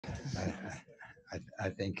I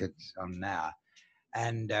think it's on now.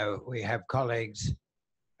 And we have colleagues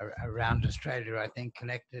around Australia, I think,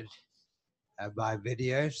 connected by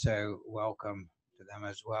video, so welcome to them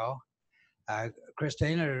as well.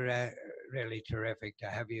 Kristina, really terrific to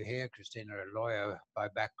have you here. Kristina, a lawyer by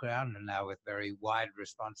background and now with very wide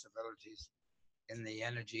responsibilities in the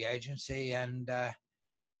Energy Agency. And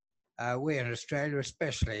we in Australia,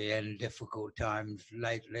 especially in difficult times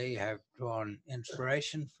lately, have drawn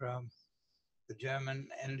inspiration from the German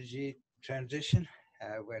energy transition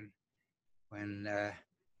when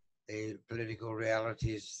the political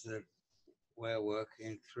realities that we're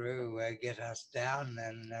working through get us down,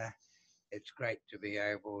 and it's great to be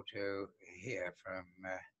able to hear from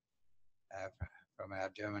our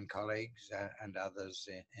German colleagues and others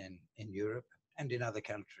in Europe and in other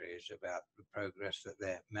countries about the progress that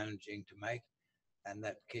they're managing to make, and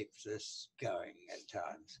that keeps us going at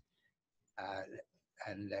times.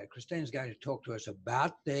 And Christine's going to talk to us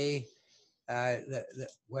about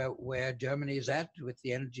where Germany is at with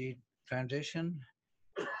the energy transition.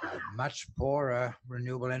 Much poorer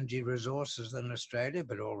renewable energy resources than Australia,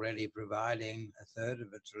 but already providing a third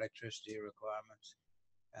of its electricity requirements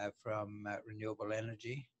from renewable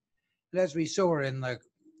energy. And as we saw in the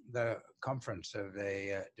conference of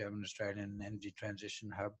the German-Australian Energy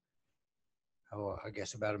Transition Hub, I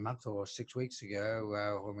guess about a month or 6 weeks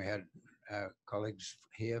ago, when we had colleagues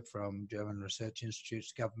here from German research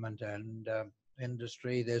institutes, government and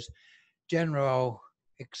industry, there's general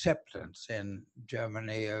acceptance in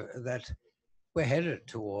Germany that we're headed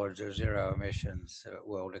towards a zero emissions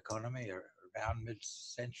world economy around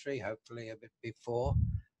mid-century, hopefully a bit before,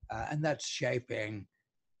 and that's shaping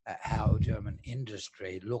how German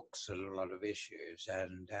industry looks at a lot of issues,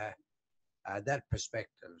 and that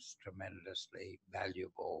perspective is tremendously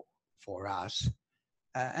valuable for us,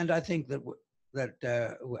 and I think that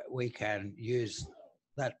we can use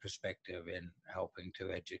that perspective in helping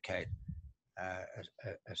to educate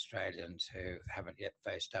Australians who haven't yet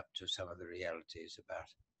faced up to some of the realities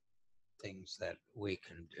about things that we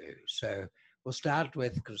can do. So we'll start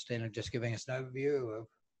with Kristina just giving us an overview of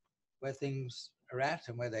where things are at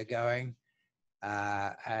and where they're going,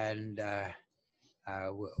 and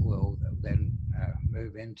we'll then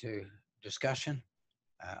move into discussion.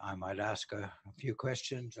 I might ask a few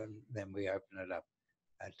questions, and then we open it up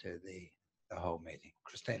to the whole meeting.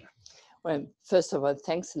 Kristina. Well, first of all,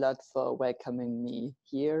 thanks a lot for welcoming me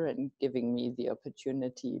here and giving me the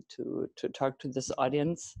opportunity to talk to this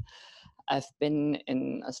audience. I've been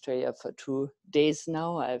in Australia for 2 days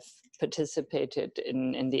now. I've participated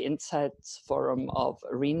in the Insights Forum of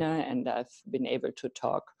RENA, and I've been able to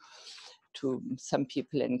talk to some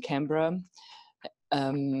people in Canberra.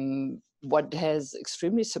 What has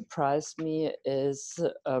extremely surprised me is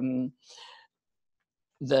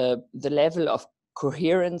the level of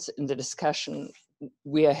coherence in the discussion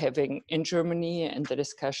we are having in Germany, and the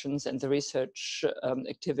discussions and the research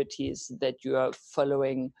activities that you are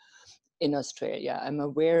following in Australia. I'm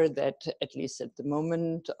aware that at least at the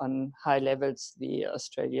moment on high levels, the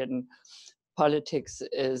Australian politics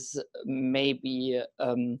is maybe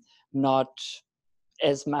not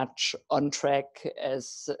as much on track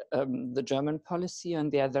as the German policy. On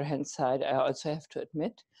the other hand side, I also have to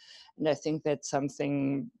admit, and I think that's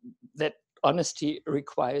something that honesty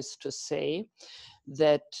requires to say,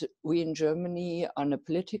 that we in Germany on a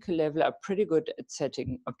political level are pretty good at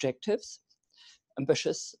setting objectives,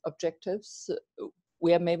 ambitious objectives.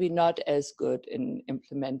 We are maybe not as good in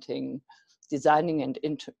designing and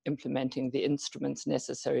implementing the instruments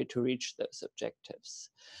necessary to reach those objectives.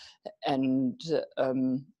 And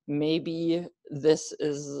maybe this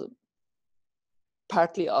is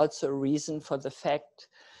partly also a reason for the fact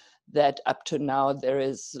that up to now there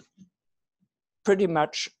is pretty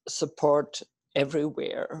much support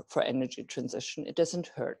everywhere for energy transition. It doesn't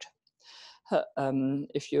hurt.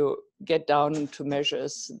 If you get down to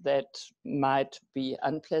measures that might be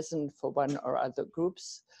unpleasant for one or other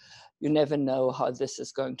groups, you never know how this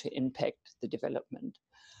is going to impact the development.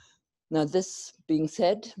 Now, this being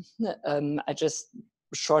said, I just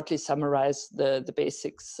shortly summarize the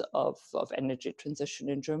basics of energy transition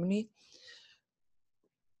in Germany.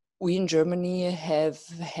 We in Germany have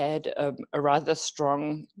had a rather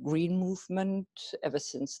strong green movement ever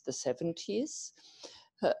since the 70s,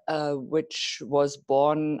 which was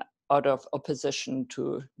born out of opposition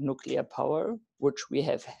to nuclear power, which we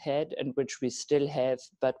have had and which we still have,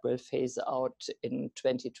 but will phase out in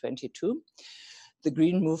 2022. The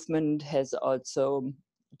green movement has also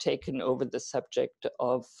taken over the subject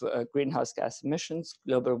of greenhouse gas emissions,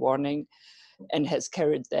 global warming, and has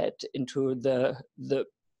carried that into the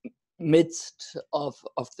midst of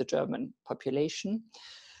the German population.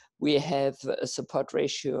 We have a support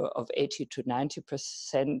ratio of 80 to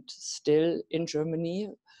 90% still in Germany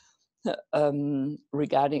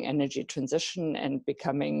regarding energy transition and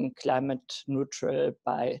becoming climate neutral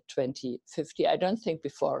by 2050. I don't think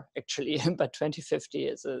before, actually, but 2050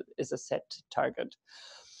 is a set target.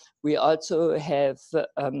 We also have,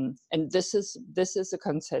 and this is a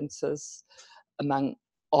consensus among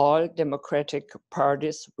all democratic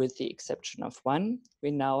parties with the exception of one.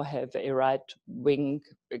 We now have a right-wing,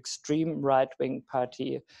 extreme right-wing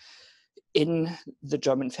party in the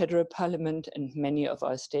German federal parliament and many of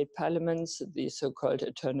our state parliaments, the so-called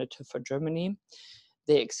Alternative for Germany.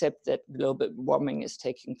 They accept that global warming is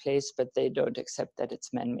taking place, but they don't accept that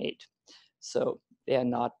it's man-made. So they are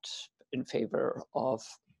not in favor of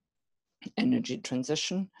energy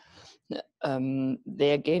transition.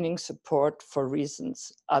 They are gaining support for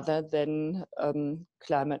reasons other than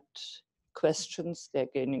climate questions. They're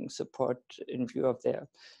gaining support in view of their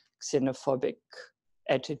xenophobic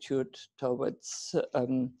attitude towards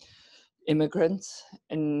immigrants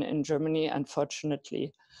in Germany,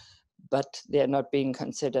 unfortunately, but they are not being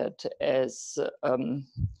considered as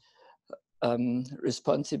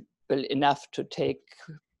responsible enough to take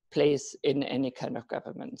place in any kind of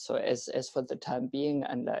government. So as for the time being,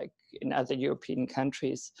 unlike in other European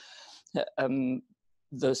countries,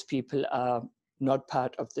 those people are not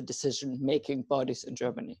part of the decision-making bodies in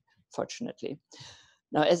Germany, fortunately.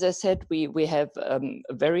 Now, as I said, we have a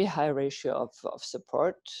very high ratio of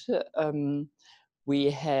support.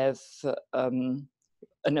 We have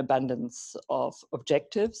an abundance of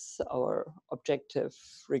objectives. Our objective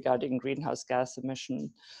regarding greenhouse gas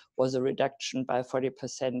emission was a reduction by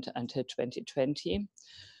 40% until 2020.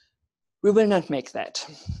 We will not make that.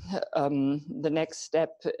 The next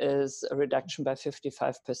step is a reduction by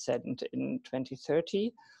 55% in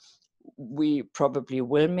 2030. We probably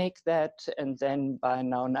will make that, and then by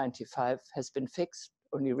now 95 has been fixed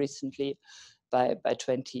only recently by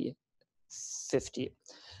 2050.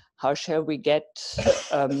 How shall we get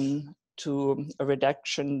to a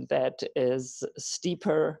reduction that is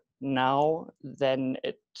steeper now than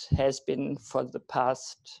it has been for the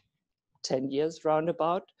past 10 years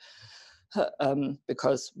roundabout?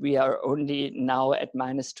 Because we are only now at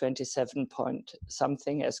minus 27 point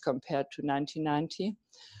something as compared to 1990.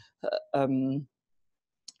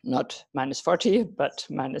 Not minus 40, but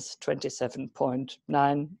minus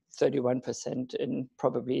 27.9, 31% in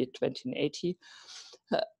probably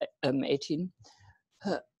 2018.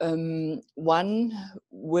 One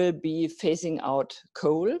will be phasing out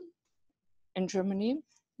coal in Germany.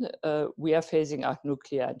 We are phasing out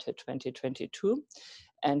nuclear until 2022,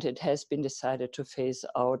 and it has been decided to phase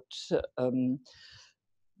out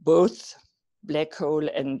both black coal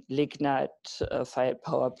and lignite-fired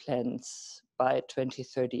power plants by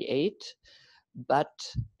 2038,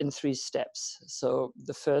 but in 3 steps. So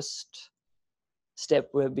the first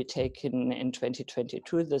step will be taken in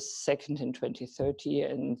 2022, the second in 2030,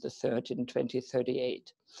 and the third in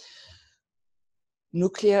 2038.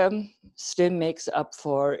 Nuclear still makes up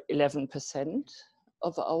for 11%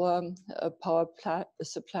 of our power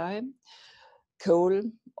supply. Coal,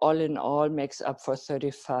 all in all, makes up for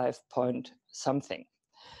 35 point something.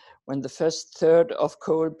 When the first third of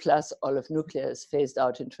coal plus all of nuclear is phased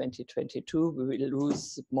out in 2022, we will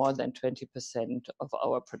lose more than 20% of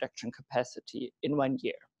our production capacity in 1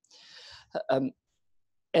 year.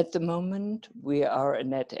 At the moment, we are a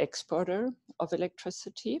net exporter of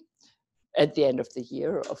electricity. At the end of the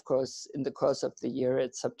year, of course, in the course of the year,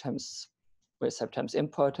 we're sometimes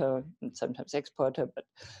importer and sometimes exporter, but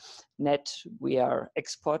net, we are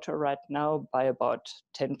exporter right now by about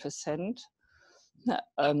 10%.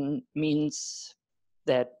 Means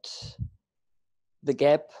that the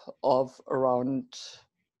gap of around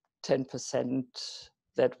 10%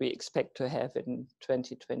 that we expect to have in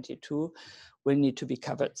 2022 will need to be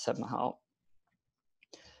covered somehow.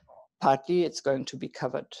 Partly it's going to be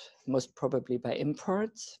covered most probably by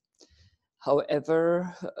imports.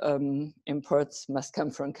 However, imports must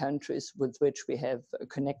come from countries with which we have a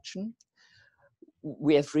connection.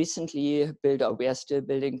 We have recently built, or we are still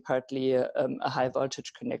building partly a high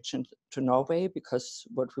voltage connection to Norway, because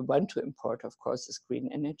what we want to import, of course, is green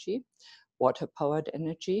energy, water-powered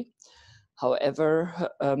energy. However,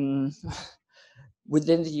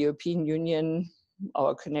 within the European Union,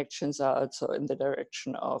 our connections are also in the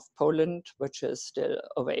direction of Poland, which is still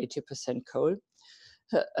over 80% coal.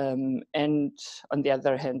 And on the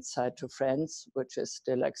other hand side to France, which is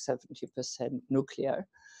still like 70% nuclear.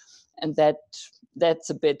 And that's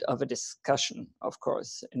a bit of a discussion, of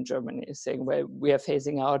course, in Germany, saying, well, we are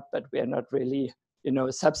phasing out, but we are not really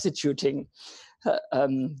substituting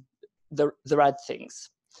the right things.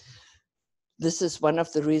 This is one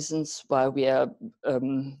of the reasons why we are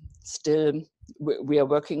we are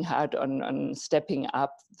working hard on stepping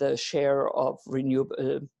up the share of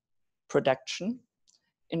renewable production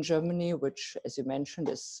in Germany, which, as you mentioned,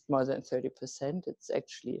 is more than 30%. It's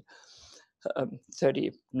actually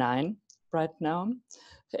 39 right now.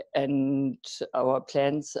 And our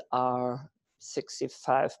plans are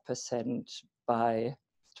 65% by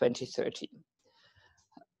 2030.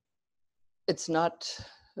 It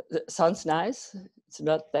sounds nice. It's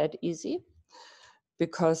not that easy,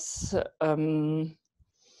 because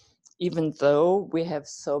even though we have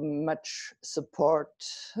so much support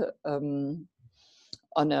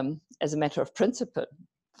as a matter of principle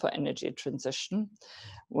for energy transition,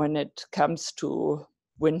 when it comes to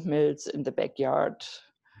windmills in the backyard,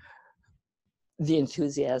 the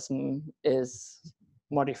enthusiasm is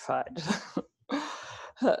modified.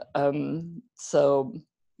 So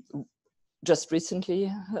just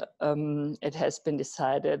recently, it has been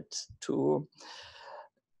decided to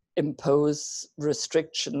impose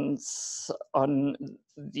restrictions on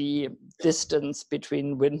the distance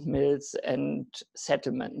between windmills and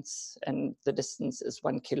settlements, and the distance is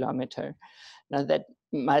 1 kilometer. Now that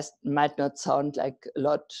might not sound like a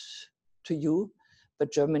lot to you,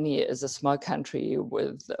 but Germany is a small country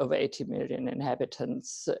with over 80 million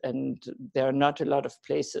inhabitants, and there are not a lot of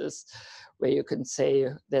places where you can say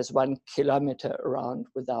there's 1 kilometer around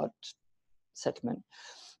without settlement.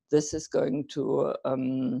 This is going to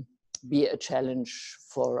be a challenge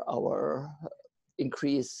for our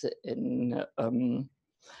increase in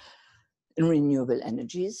renewable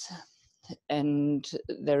energies. And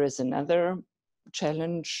there is another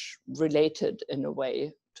challenge related in a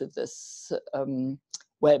way to this,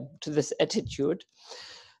 to this attitude,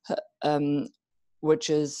 which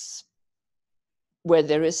is where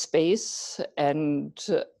there is space and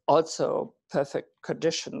also perfect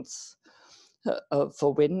conditions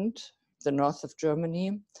for wind. The north of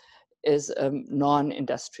Germany is a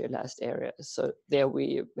non-industrialized area. So there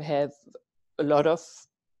we have a lot of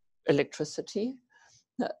electricity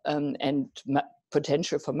and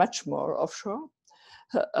potential for much more offshore.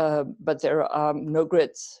 But there are no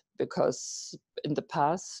grids, because in the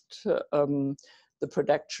past, the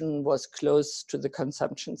production was close to the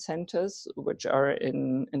consumption centers, which are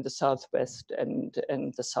in the southwest and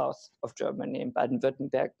the south of Germany, in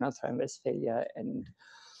Baden-Württemberg, North Rhine-Westphalia, and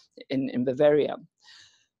in Bavaria.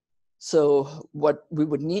 So what we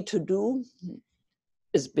would need to do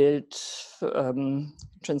is build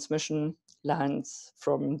transmission lines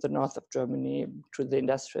from the north of Germany to the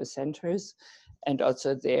industrial centers. And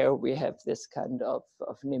also there we have this kind of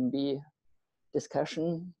NIMBY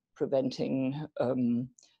discussion, preventing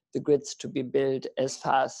the grids to be built as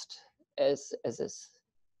fast as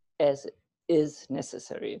is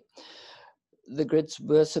necessary. The grids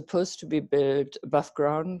were supposed to be built above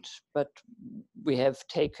ground, but we had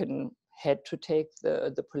to take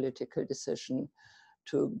the political decision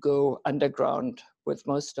to go underground with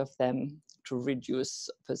most of them to reduce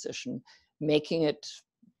opposition, making it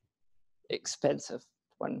expensive,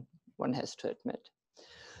 one has to admit.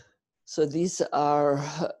 So these are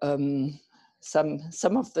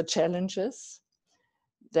some of the challenges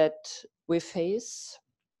that we face.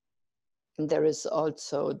 And there is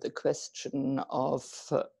also the question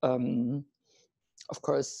of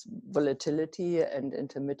course, volatility and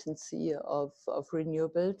intermittency of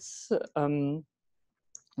renewables.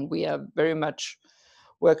 We are very much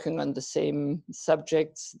working on the same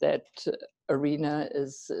subjects that ARENA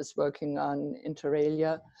is working on, inter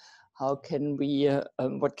alia. How can we,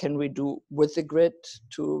 what can we do with the grid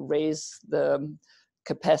to raise the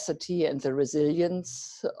capacity and the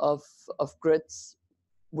resilience of grids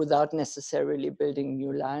without necessarily building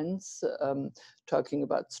new lines, talking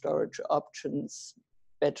about storage options,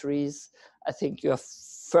 batteries. I think you're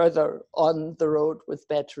further on the road with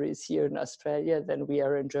batteries here in Australia than we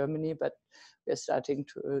are in Germany, but we're starting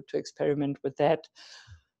to experiment with that.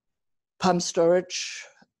 Pump storage,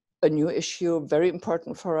 a new issue, very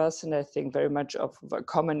important for us, and I think very much of a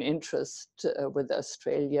common interest with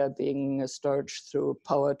Australia being storage through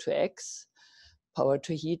power to X, power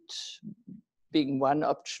to heat being one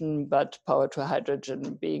option, but power to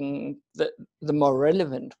hydrogen being the more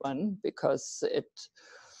relevant one, because it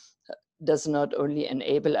does not only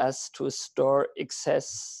enable us to store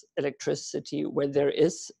excess electricity where there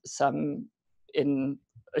is some in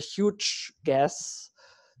a huge gas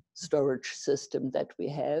storage system that we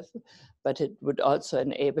have, but it would also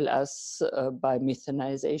enable us by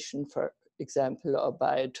methanization, for example, or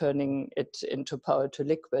by turning it into power to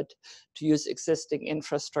liquid, to use existing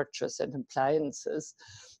infrastructures and appliances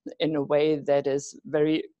in a way that is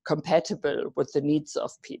very compatible with the needs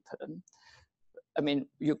of people. I mean,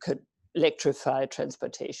 you could electrify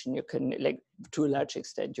transportation, you can, to a large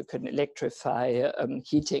extent, you can electrify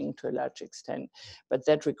heating to a large extent, but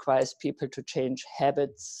that requires people to change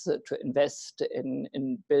habits, to invest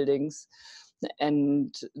in buildings.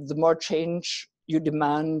 And the more change you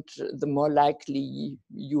demand, the more likely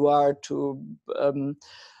you are to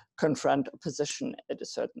confront opposition at a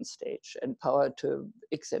certain stage. And power to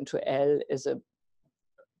X and to L is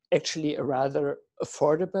actually a rather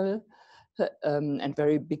affordable and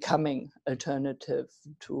very becoming alternative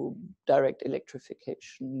to direct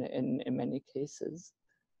electrification in many cases.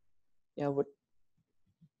 Yeah, I would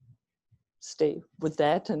stay with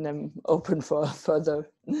that and then open for further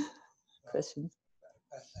questions.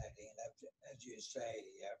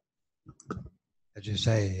 As you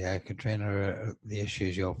say, Katrina, the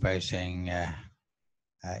issues you're facing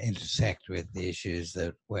intersect with the issues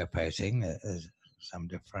that we're facing. There's some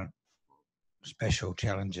different special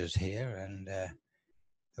challenges here, and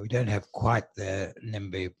we don't have quite the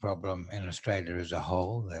NIMBY problem in Australia as a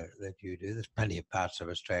whole that you do. There's plenty of parts of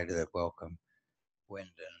Australia that welcome wind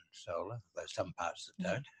and solar, though some parts that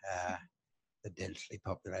don't. The densely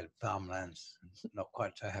populated farmlands not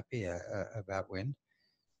quite so happy about wind,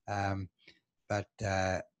 but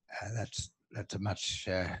that's a much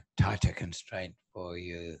tighter constraint for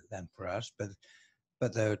you than for us.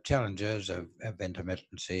 But the challenges of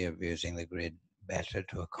intermittency, of using the grid better,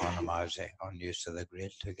 to economize on use of the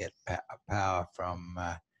grid, to get power from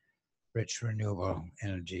rich renewable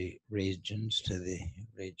energy regions to the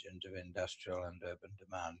regions of industrial and urban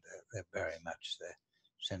demand. They're very much the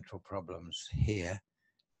central problems here.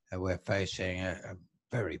 We're facing a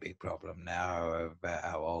very big problem now of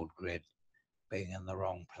our old grid being in the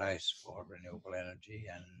wrong place for renewable energy,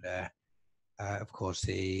 and of course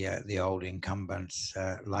the old incumbents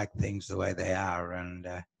like things the way they are, and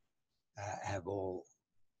have all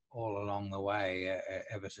along the way,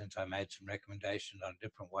 ever since I made some recommendations on a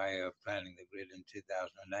different way of planning the grid in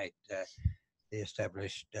 2008, the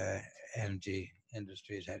established energy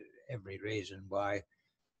industries had every reason why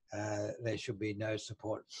there should be no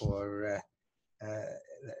support for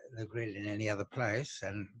the grid in any other place,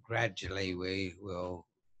 and gradually we will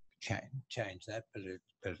change that, but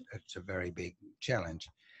it's a very big challenge.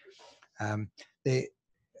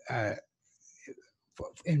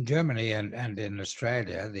 In Germany and in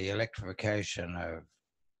Australia, the electrification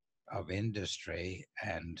of industry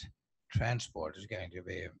and transport is going to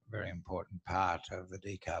be a very important part of the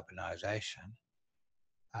decarbonisation.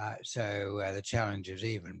 So the challenge is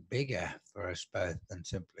even bigger for us both than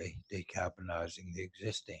simply decarbonising the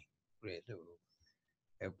existing grid.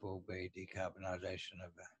 It will be decarbonisation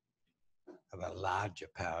of a larger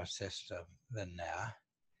power system than now.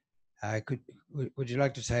 Would you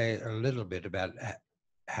like to say a little bit about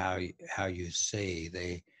how you see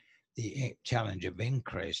the challenge of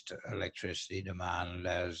increased electricity demand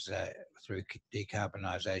as through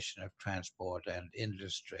decarbonisation of transport and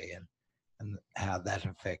industry, and how that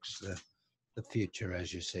affects the future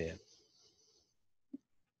as you see it?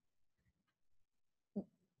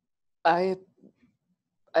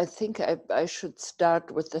 I think I should start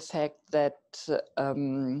with the fact that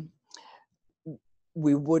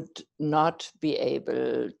we would not be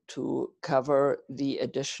able to cover the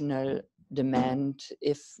additional demand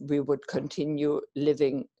if we would continue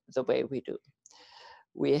living the way we do.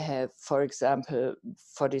 We have, for example,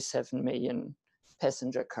 47 million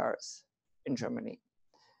passenger cars in Germany,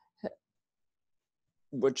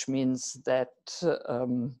 which means that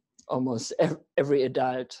almost every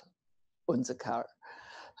adult owns a car,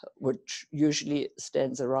 which usually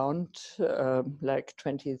stands around like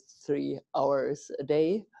 23 hours a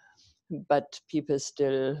day, but people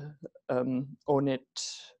still own it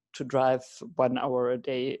to drive 1 hour a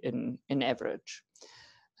day in average.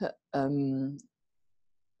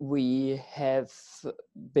 We have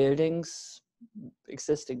buildings,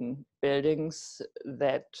 existing buildings,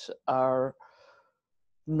 that are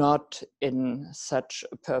not in such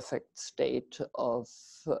a perfect state of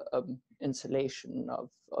insulation,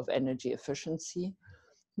 of energy efficiency.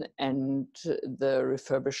 And the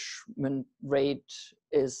refurbishment rate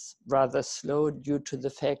is rather slow due to the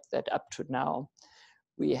fact that up to now,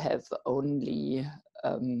 we have only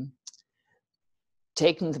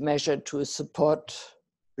taken the measure to support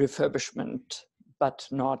refurbishment, but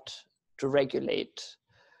not to regulate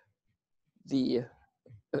the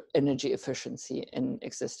energy efficiency in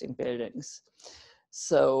existing buildings.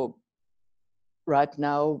 So right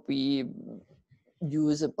now we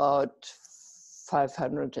use about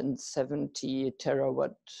 570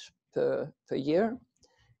 terawatt per year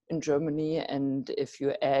in Germany. And if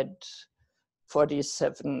you add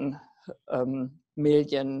 47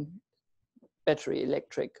 million battery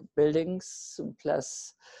electric buildings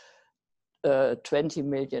plus 20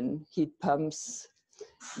 million heat pumps,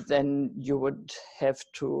 then you would have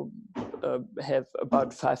to have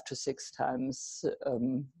about 5 to 6 times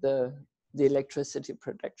the electricity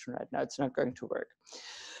production right now. It's not going to work.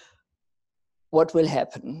 What will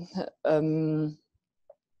happen?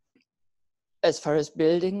 As far as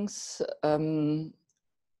buildings,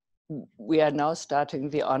 we are now starting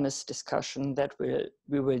the honest discussion that we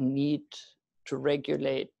will need to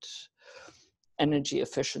regulate energy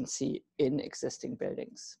efficiency in existing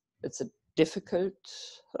buildings. It's a difficult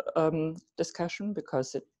discussion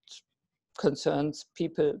because it concerns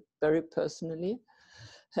people very personally,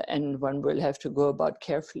 and one will have to go about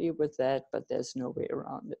carefully with that, but there's no way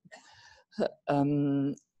around it.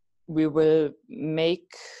 We will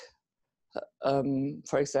make,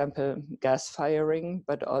 for example, gas firing,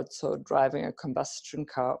 but also driving a combustion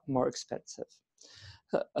car more expensive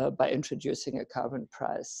by introducing a carbon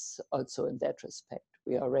price also in that respect.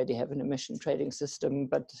 We already have an emission trading system,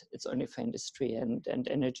 but it's only for industry and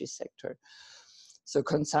energy sector. So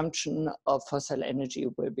consumption of fossil energy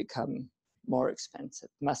will become more expensive,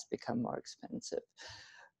 must become more expensive.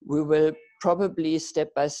 We will probably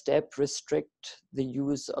step by step restrict the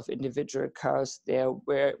use of individual cars there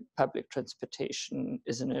where public transportation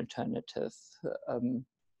is an alternative.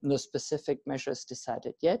 No specific measures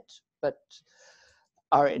decided yet, but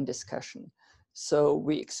are in discussion. So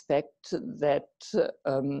we expect that,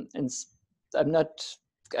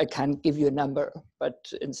 I can't give you a number,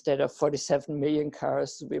 but instead of 47 million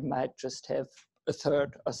cars, we might just have a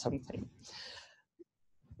third or something.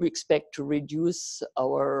 We expect to reduce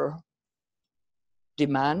our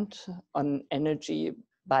demand on energy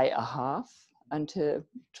by a half until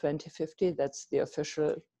 2050. That's the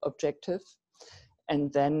official objective.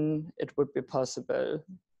 And then it would be possible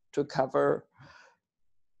to cover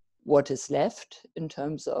what is left in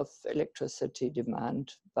terms of electricity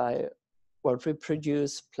demand by what we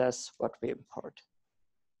produce plus what we import.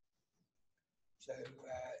 So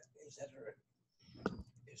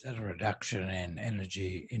is that a reduction in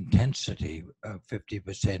energy intensity of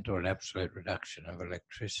 50% or an absolute reduction of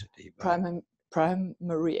electricity?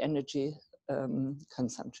 Primary energy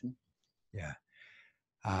consumption. Yeah.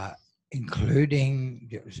 Including,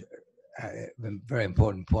 very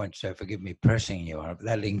important point, so forgive me pressing you on it, but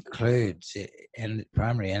that includes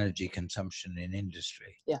primary energy consumption in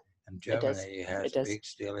industry. Yeah. And Germany has a big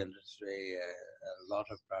steel industry, a lot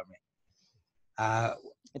of primary.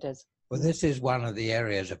 It is. Well, this is one of the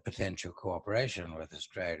areas of potential cooperation with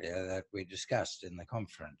Australia that we discussed in the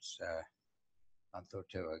conference a month or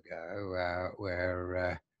two ago,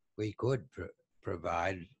 where we could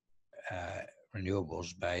provide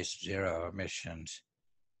renewables-based zero emissions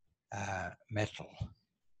metal,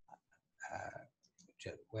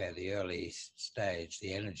 where the early stage,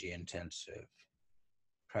 the energy intensive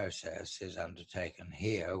process is undertaken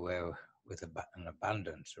here, where with an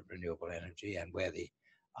abundance of renewable energy, and where the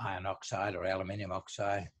iron oxide or aluminium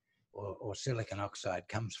oxide or silicon oxide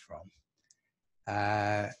comes from.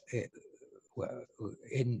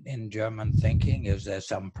 In German thinking, is there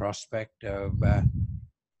some prospect of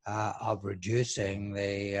reducing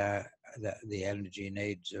the energy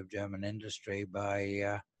needs of German industry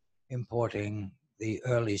by importing the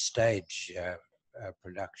early stage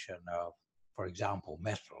production of, for example,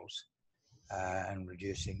 metals, and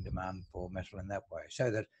reducing demand for metal in that way, so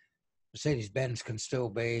that Mercedes-Benz can still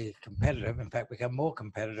be competitive, in fact, become more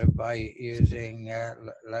competitive by using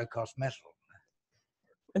low-cost metal?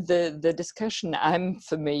 The discussion I'm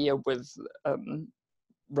familiar with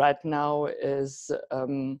right now is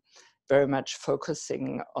very much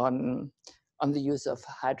focusing on the use of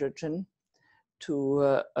hydrogen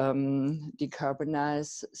to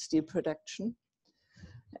decarbonize steel production.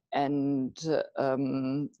 And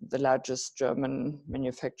the largest German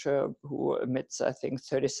manufacturer, who emits, I think,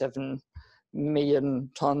 37 million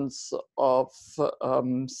tons of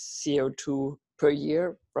CO2 per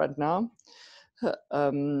year right now,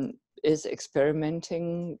 is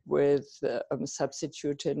experimenting with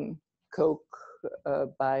substituting coke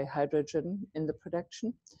by hydrogen in the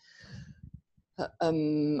production.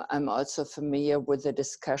 I'm also familiar with the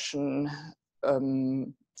discussion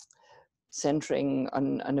centering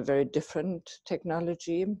on a very different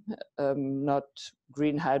technology, not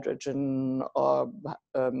green hydrogen or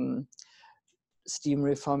steam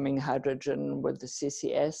reforming hydrogen with the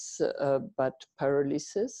CCS, but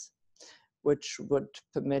pyrolysis, which would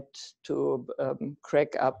permit to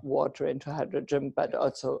crack up water into hydrogen, but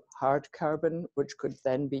also hard carbon, which could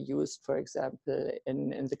then be used, for example,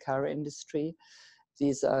 in the car industry.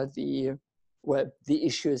 These are the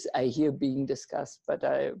issues I hear being discussed, but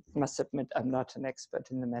I must admit I'm not an expert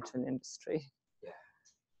in the metal industry.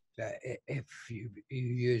 If you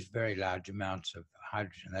use very large amounts of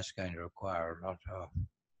hydrogen, that's going to require a lot of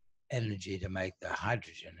energy to make the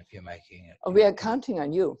hydrogen if you're making it. Oh, we are counting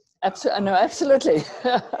on you. Absolutely, no, absolutely.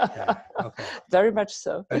 Okay. Very much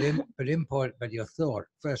so. But your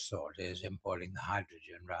first thought is importing the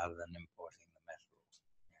hydrogen rather than importing the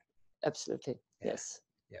metals. Absolutely, yes.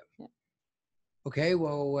 Yeah. Okay,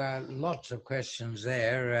 well, lots of questions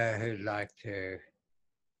there. Who'd like to?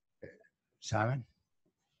 Simon?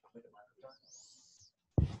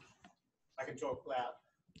 I can talk loud.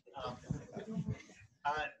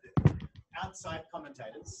 Outside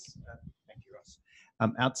commentators, thank you, Ross.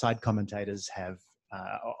 Outside commentators have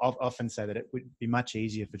often say that it would be much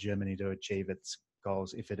easier for Germany to achieve its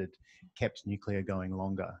goals if it had kept nuclear going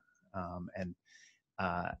longer. And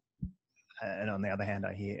on the other hand,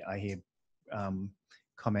 I hear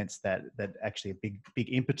comments that actually a big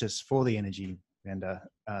impetus for the energy and the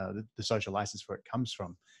social license for it comes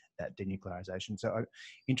from that denuclearization. So I'm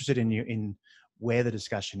interested in where the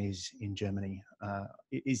discussion is in Germany.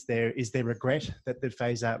 Is there regret that the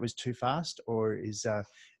phase out was too fast, or are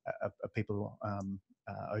people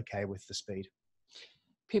okay with the speed?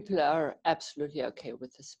 People are absolutely okay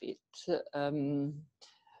with the speed.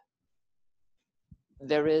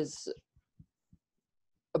 There is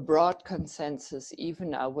a broad consensus,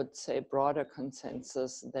 even I would say broader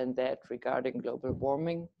consensus than that regarding global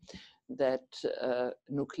warming, that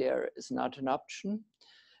nuclear is not an option.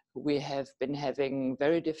 We have been having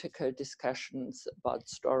very difficult discussions about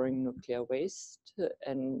storing nuclear waste,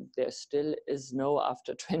 and there still is no,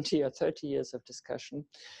 after 20 or 30 years of discussion,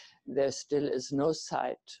 there still is no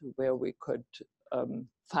site where we could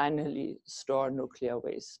finally store nuclear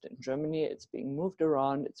waste. In Germany, it's being moved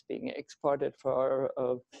around, it's being exported for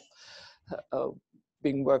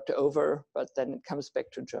being worked over, but then it comes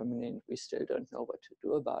back to Germany and we still don't know what to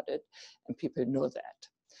do about it, and people know that.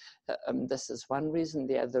 This is one reason.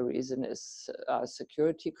 The other reason is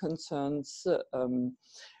security concerns.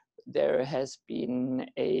 There has been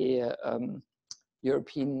a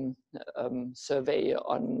European survey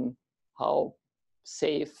on how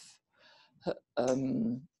safe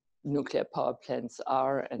nuclear power plants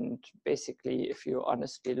are, and basically, if you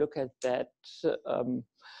honestly look at that,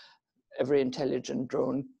 every intelligent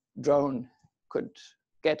drone could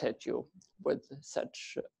get at you with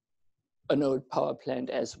such an old power plant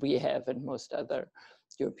as we have and most other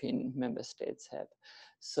European member states have.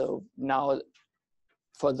 So now,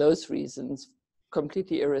 for those reasons,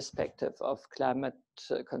 completely irrespective of climate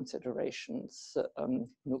considerations,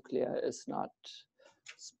 nuclear is not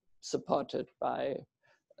supported by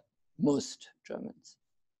most Germans.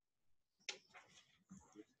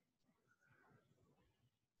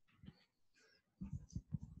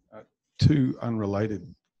 Two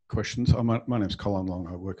unrelated questions. My name's Colin Long.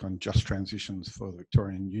 I work on just transitions for the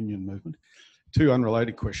Victorian Union movement. Two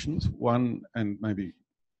unrelated questions. One, and maybe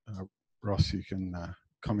Ross, you can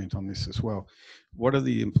comment on this as well. What are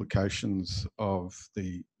the implications of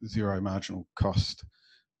the zero marginal cost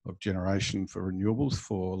of generation for renewables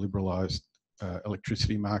for liberalised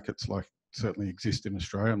electricity markets like certainly exist in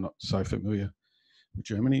Australia? I'm not so familiar with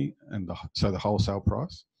Germany, and so the wholesale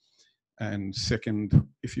price. And second,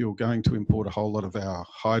 if you're going to import a whole lot of our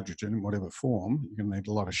hydrogen in whatever form, you're going to need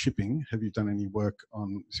a lot of shipping. Have you done any work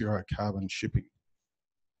on zero carbon shipping?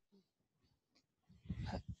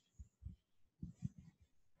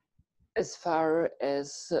 As far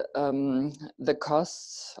as the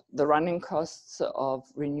costs, the running costs of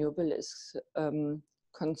renewable is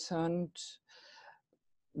concerned,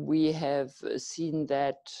 we have seen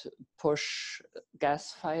that push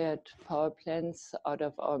gas-fired power plants out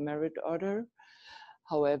of our merit order.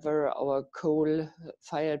 However, our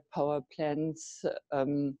coal-fired power plants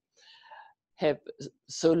have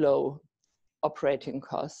so low operating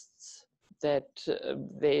costs that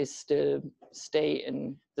they still stay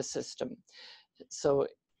in the system. So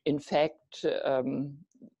in fact,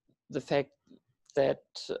 the fact that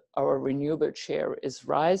our renewable share is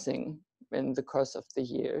rising in the course of the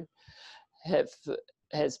year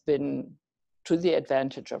has been to the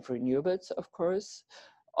advantage of renewables, of course,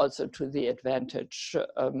 also to the advantage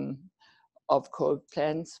of coal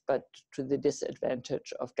plants, but to the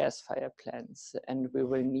disadvantage of gas-fired plants. And we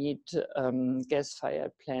will need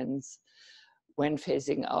gas-fired plants when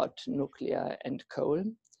phasing out nuclear and coal,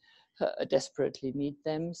 desperately need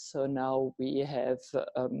them. So now we have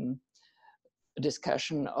a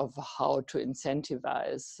discussion of how to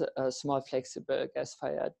incentivize small flexible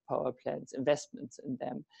gas-fired power plants, investments in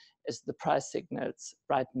them, as the price signals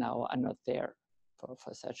right now are not there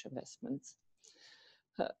for such investments.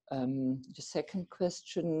 The second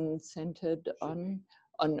question centered on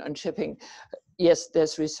shipping. Yes,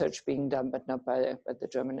 there's research being done, but not by the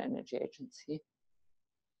German Energy Agency.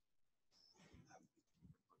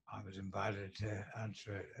 I was invited to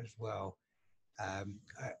answer it as well. I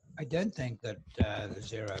don't think that the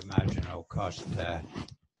zero marginal cost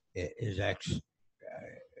is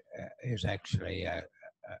actually an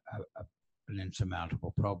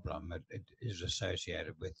insurmountable problem. It is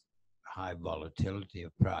associated with high volatility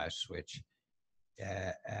of price, which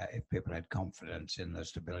if people had confidence in the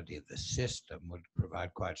stability of the system, would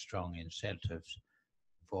provide quite strong incentives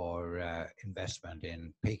for investment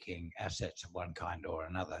in peaking assets of one kind or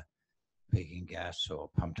another, peaking gas or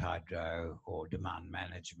pumped hydro or demand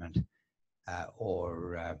management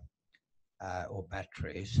or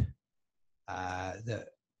batteries.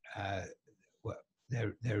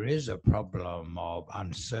 There is a problem of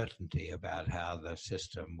uncertainty about how the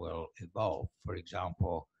system will evolve. For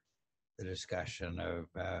example, the discussion of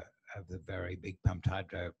the very big pumped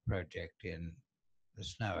hydro project in the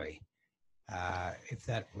Snowy. If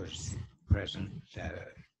that was present,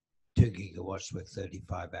 2 gigawatts with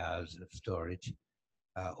 35 hours of storage,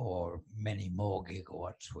 or many more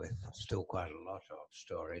gigawatts with still quite a lot of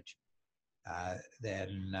storage,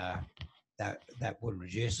 then that would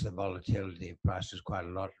reduce the volatility of prices quite a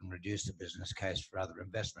lot and reduce the business case for other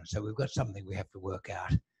investments. So we've got something we have to work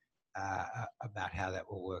out about how that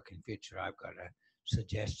will work in future. I've got a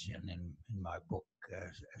suggestion in my book,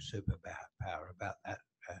 Superpower, about that.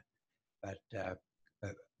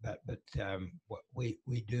 But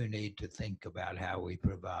we do need to think about how we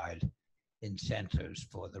provide incentives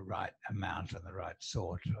for the right amount and the right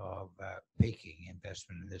sort of peaking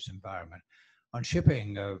investment in this environment. On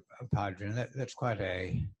shipping of hydrogen, that's quite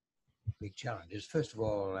a big challenge. It's first of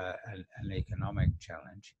all an economic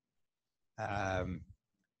challenge.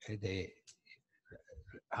 The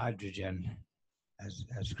hydrogen, as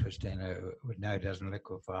Kristina would know, doesn't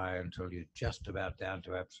liquefy until you're just about down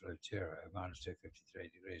to absolute zero, minus 253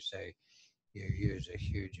 degrees. So you use a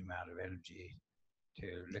huge amount of energy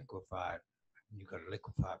to liquefy it. You've got to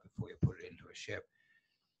liquefy it before you put it into a ship.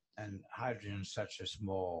 And hydrogen is such a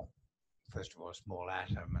small, first of all, a small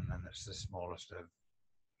atom, and then it's the smallest of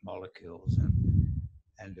molecules,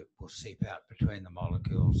 and it will seep out between the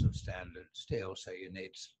molecules of standard steel. So you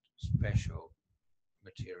need special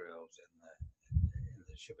materials in the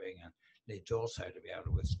shipping, and needs also to be able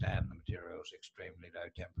to withstand the materials extremely low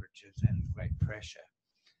temperatures and great pressure.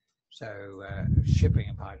 So shipping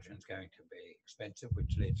of hydrogen is going to be expensive,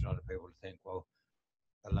 which leads a lot of people to think, well,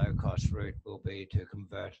 the low-cost route will be to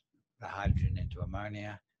convert the hydrogen into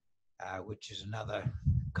ammonia, which is another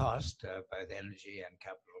cost, both energy and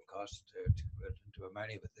capital cost to convert into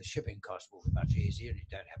ammonia, but the shipping cost will be much easier and you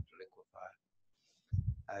don't have to liquefy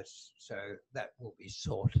it. So that will be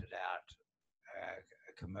sorted out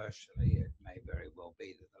commercially. It may very well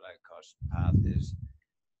be that the low-cost path is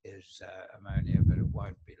ammonia, but it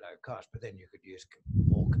won't be low cost. But then you could use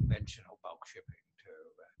more conventional bulk shipping to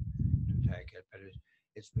take it. But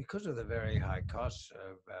it's because of the very high costs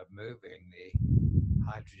of moving the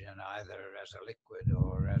hydrogen either as a liquid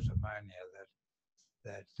or as ammonia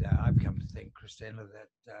that I've come to think, Kristina,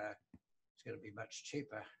 that it's going to be much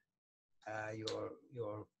cheaper.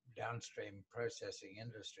 Your downstream processing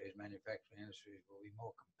industries, manufacturing industries, will be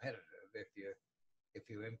more competitive if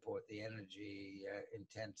you import the energy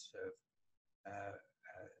intensive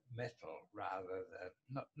metal rather than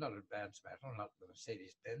not advanced metal, not the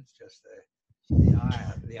Mercedes-Benz, just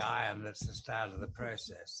the iron that's the start of the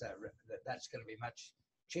process. That's going to be much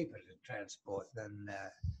cheaper to transport than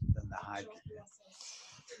the hydrogen.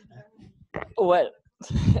 Well,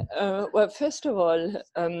 first of all,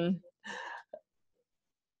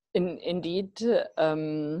 indeed,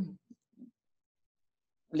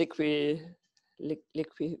 liquefaction,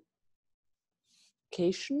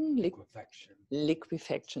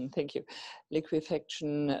 thank you.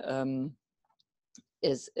 Liquefaction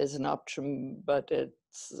is an option, but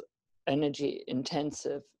it's energy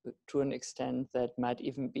intensive to an extent that might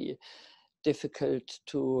even be difficult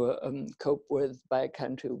to cope with by a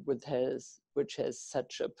country which has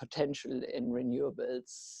such a potential in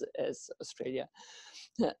renewables as Australia.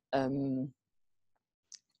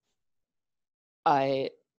 I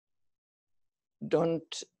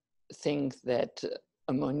don't think that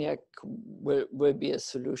ammonia will be a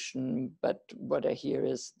solution, but what I hear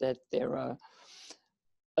is that there are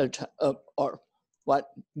what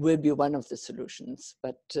will be one of the solutions.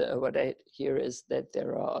 But what I hear is that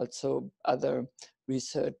there are also other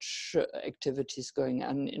research activities going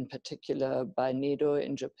on, in particular by NEDO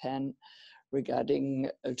in Japan, regarding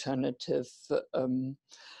alternative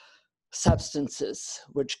substances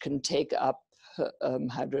which can take up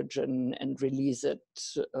hydrogen and release it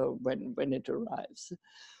when it arrives.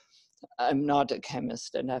 I'm not a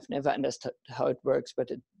chemist and I've never understood how it works, but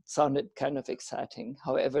it sounded kind of exciting.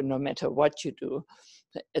 However, no matter what you do,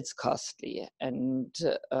 it's costly. And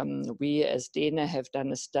we as DENA have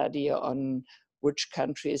done a study on which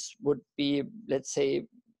countries would be, let's say,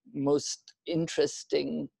 most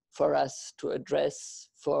interesting for us to address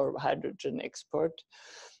for hydrogen export.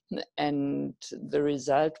 And the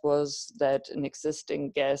result was that an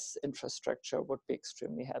existing gas infrastructure would be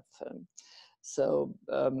extremely helpful. So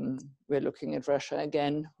we're looking at Russia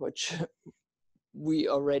again, which we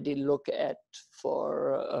already look at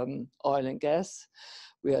for oil and gas.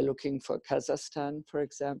 We are looking for Kazakhstan, for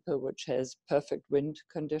example, which has perfect wind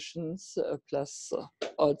conditions, plus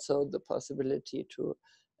also the possibility to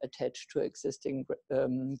attach to existing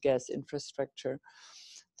gas infrastructure,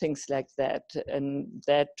 things like that. And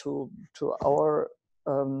that to our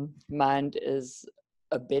mind is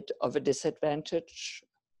a bit of a disadvantage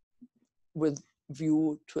with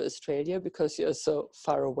view to Australia because you're so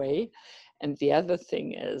far away. And the other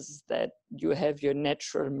thing is that you have your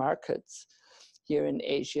natural markets here in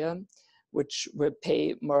Asia, which will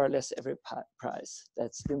pay more or less every price.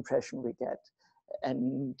 That's the impression we get.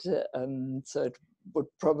 And so it would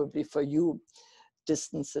probably for you,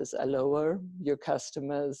 distances are lower, your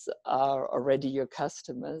customers are already your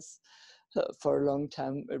customers. For a long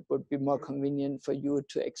time, it would be more convenient for you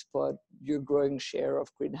to export your growing share of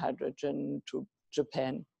green hydrogen to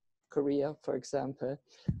Japan, Korea, for example,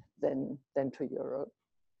 than to Europe.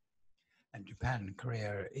 And Japan and Korea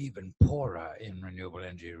are even poorer in renewable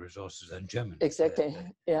energy resources than Germany. Exactly,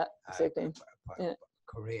 yeah, exactly.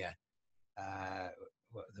 Korea,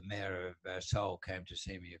 the mayor of Seoul came to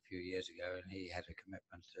see me a few years ago and he had a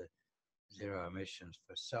commitment to zero emissions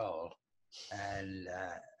for Seoul. And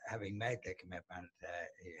having made the commitment,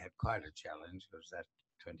 he had quite a challenge because that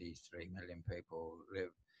 23 million people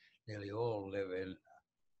nearly all live in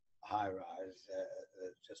high-rise.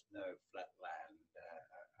 There's just no flat land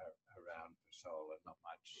around for Seoul and not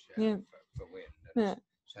much for wind. Yeah.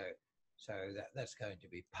 So that's going to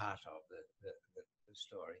be part of the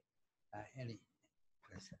story.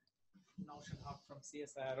 Notion from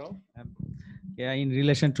CSIRO. Yeah, in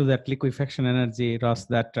relation to that liquefaction energy, Ross,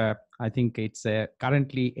 that I think it's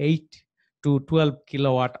currently 8 to 12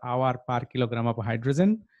 kilowatt hour per kilogram of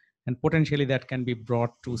hydrogen, and potentially that can be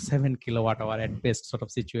brought to 7 kilowatt hour at best sort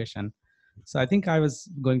of situation. So I think I was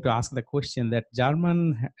going to ask the question that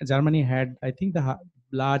Germany had, I think, the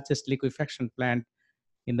largest liquefaction plant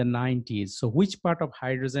in the 90s. So which part of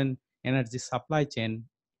hydrogen energy supply chain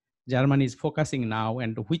Germany is focusing now,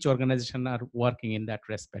 and which organizations are working in that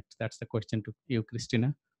respect? That's the question to you,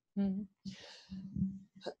 Kristina. Mm-hmm.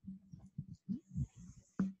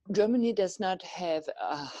 Germany does not have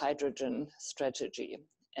a hydrogen strategy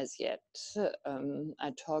as yet.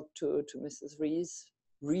 I talked to Mrs.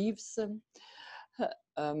 Reeves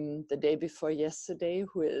the day before yesterday,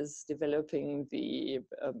 who is developing the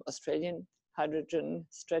Australian hydrogen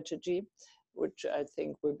strategy, which I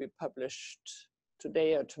think will be published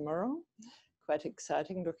today or tomorrow. Quite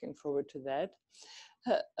exciting, looking forward to that.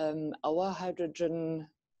 Our hydrogen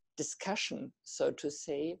discussion, so to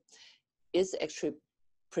say, is actually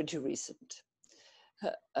pretty recent.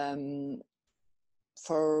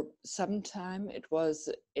 For some time, it was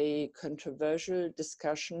a controversial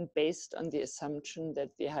discussion based on the assumption that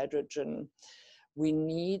the hydrogen we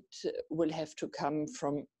need will have to come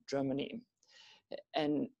from Germany.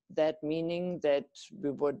 And that meaning that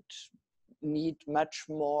we would need much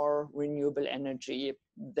more renewable energy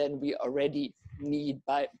than we already need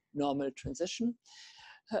by normal transition,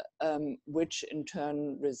 which in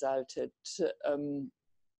turn resulted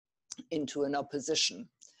into an opposition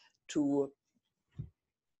to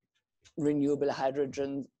renewable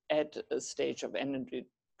hydrogen at a stage of energy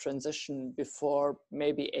transition before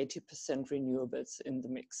maybe 80% renewables in the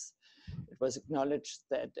mix. It was acknowledged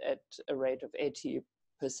that at a rate of 80%,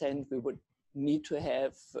 we would need to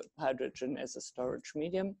have hydrogen as a storage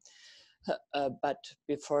medium. But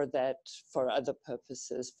before that, for other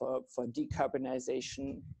purposes, for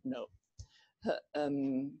decarbonization, no.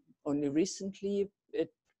 Only recently,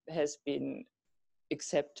 it has been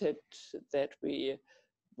accepted that we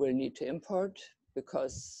will need to import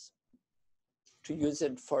because to use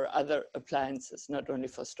it for other appliances, not only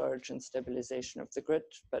for storage and stabilization of the grid,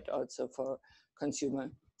 but also for consumer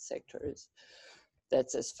sectors.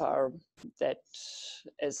 that's as far that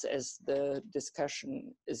as the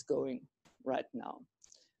discussion is going right now.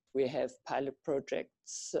 We have pilot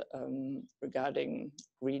projects regarding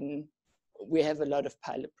green. We have a lot of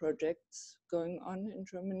pilot projects going on in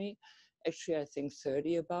Germany. Actually, I think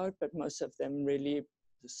 30 about, but most of them really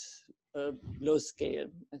low scale.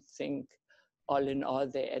 I think all in all,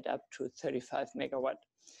 they add up to 35 megawatt.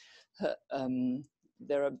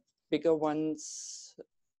 There are bigger ones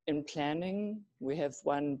in planning. We have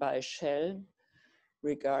one by Shell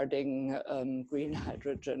regarding green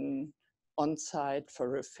hydrogen on-site for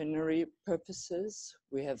refinery purposes.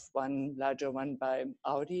 We have one larger one by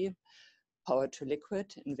Audi, power to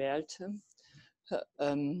liquid in Werlte.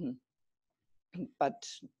 But,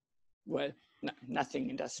 well, nothing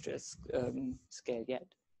industrial scale yet.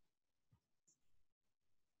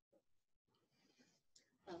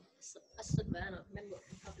 Savannah, member of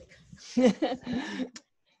the public.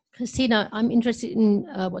 Kristina, I'm interested in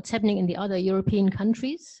what's happening in the other European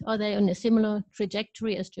countries. Are they on a similar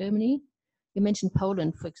trajectory as Germany? You mentioned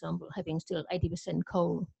Poland, for example, having still 80%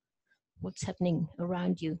 coal. What's happening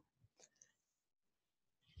around you?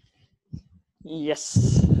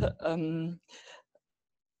 Yes.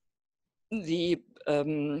 The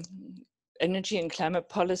energy and climate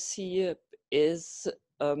policy is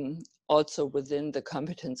also within the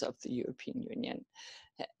competence of the European Union.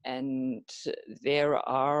 And there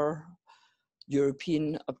are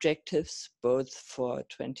European objectives, both for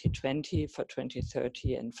 2020, for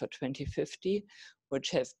 2030, and for 2050,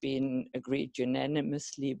 which have been agreed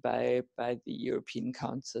unanimously by the European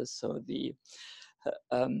Council, so the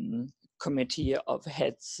Committee of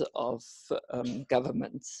Heads of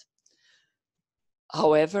Governments.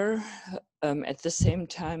 However, at the same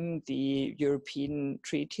time, the European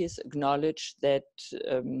treaties acknowledge that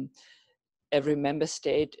every member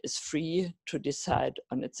state is free to decide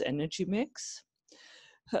on its energy mix,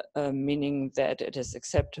 meaning that it is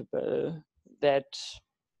acceptable that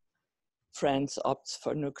France opts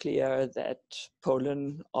for nuclear, that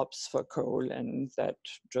Poland opts for coal, and that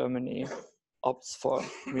Germany opts for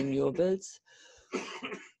renewables,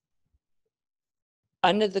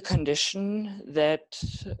 under the condition that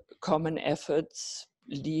common efforts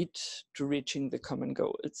lead to reaching the common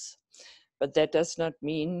goals. But that does not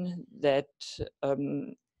mean that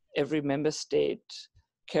every member state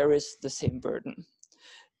carries the same burden.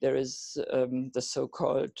 There is the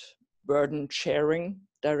so-called burden sharing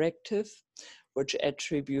directive, which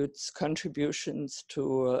attributes contributions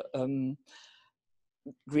to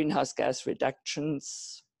greenhouse gas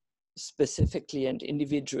reductions specifically and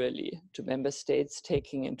individually to member states,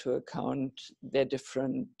 taking into account their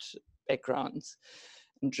different backgrounds.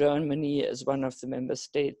 And Germany is one of the member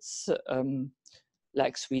states,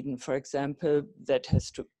 like Sweden, for example, that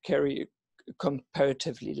has to carry a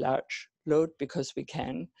comparatively large load because we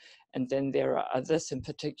can. And then there are others, in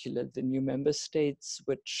particular the new member states,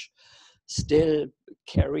 which still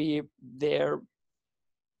carry their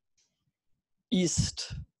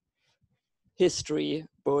East history,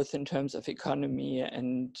 both in terms of economy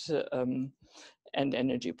and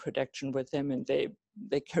energy production with them, and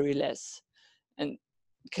they carry less. And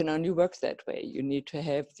can only work that way. You need to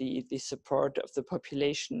have the support of the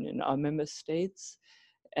population in our member states,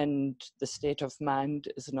 and the state of mind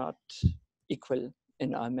is not equal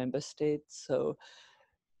in our member states. So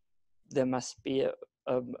there must be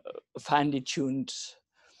a finely tuned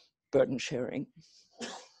burden sharing.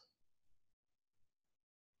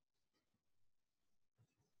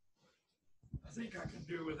 I think I can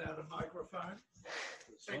do without a microphone.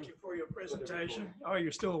 Thank you for your presentation. Oh,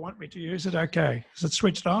 you still want me to use it? Okay. Is it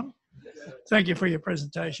switched on? Thank you for your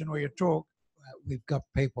presentation or your talk. We've got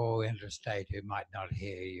people interstate who might not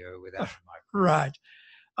hear you without a microphone. Right.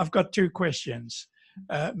 I've got two questions.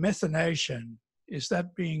 Methanation, is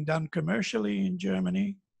that being done commercially in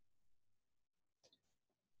Germany?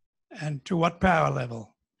 And to what power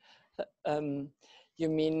level? You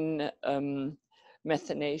mean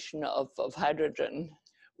methanation of hydrogen?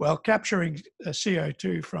 Well, capturing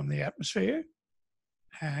CO2 from the atmosphere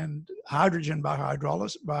and hydrogen by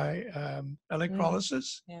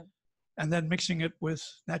electrolysis, yeah. And then mixing it with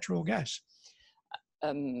natural gas.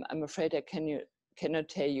 I'm afraid I cannot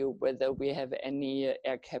tell you whether we have any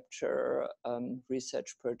air capture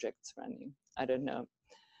research projects running. I don't know.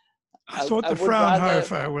 I thought the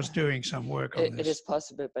Fraunhofer was doing some work on this. It is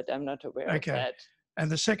possible, but I'm not aware of that. And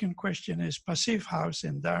the second question is Passivhaus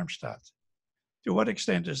in Darmstadt. To what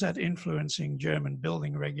extent is that influencing German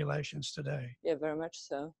building regulations today? Yeah, very much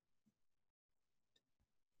so.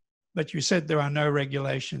 But you said there are no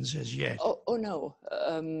regulations as yet. Oh no.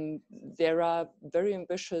 There are very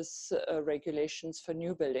ambitious regulations for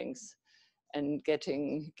new buildings. and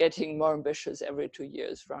getting more ambitious every 2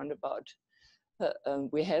 years roundabout.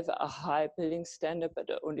 We have a high building standard, but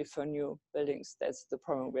only for new buildings. That's the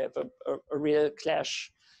problem. We have a real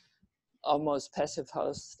clash, almost passive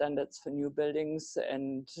house standards for new buildings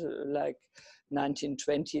and like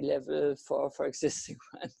 1920 level for existing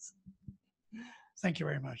ones. Thank you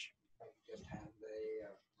very much.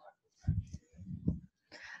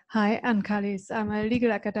 Hi, I'm Kalis. I'm a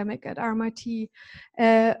legal academic at RMIT.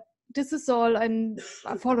 This is all, and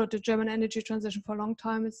I followed the German energy transition for a long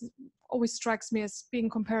time. It always strikes me as being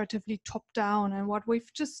comparatively top-down, and what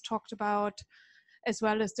we've just talked about, as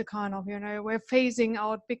well as the kind of, we're phasing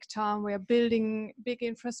out big time, we're building big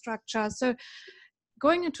infrastructure. So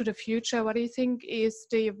going into the future, what do you think is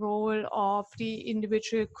the role of the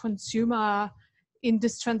individual consumer in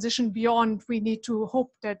this transition beyond? We need to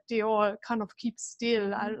hope that they all kind of keep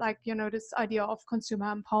still. I like, this idea of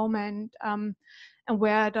consumer empowerment, and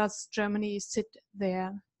where does Germany sit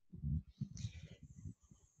there?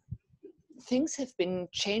 Things have been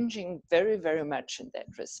changing very, very much in that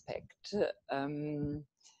respect.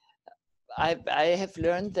 I have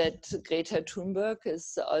learned that Greta Thunberg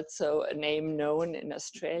is also a name known in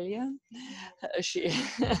Australia.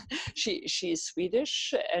 She's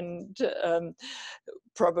Swedish and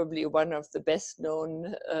probably one of the best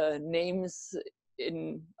known names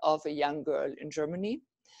of a young girl in Germany.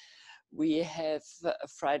 We have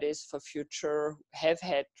Fridays for Future, have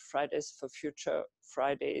had Fridays for Future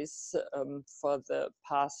Fridays for the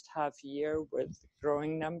past half year with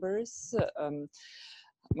growing numbers.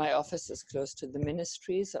 My office is close to the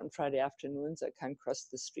ministries. On Friday afternoons, I can't cross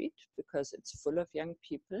the street because it's full of young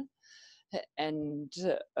people. And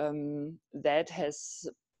that has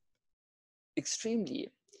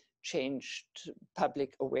extremely changed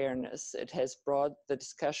public awareness. It has brought the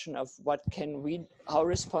discussion of how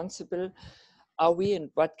responsible are we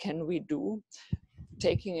and what can we do,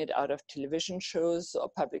 taking it out of television shows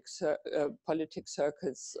or politics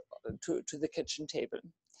circles to the kitchen table.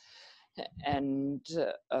 And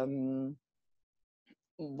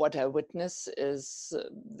what I witness is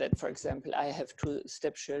that, for example, I have 2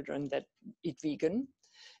 stepchildren that eat vegan.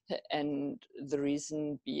 And the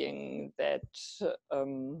reason being that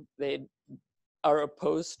they are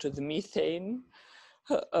opposed to the methane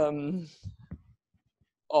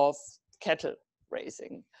of cattle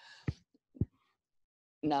raising.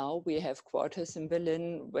 Now we have quarters in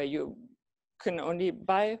Berlin where you can only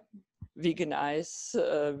buy vegan ice,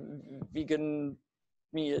 vegan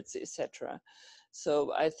meals, etc.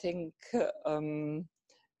 So I think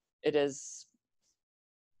it is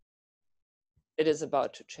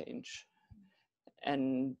about to change.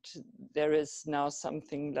 And there is now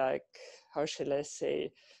something like, how shall I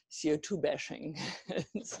say, CO2 bashing.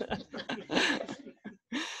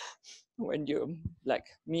 When you, like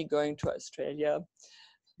me going to Australia,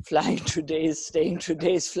 flying 2 days, staying 2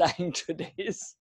 days, flying 2 days.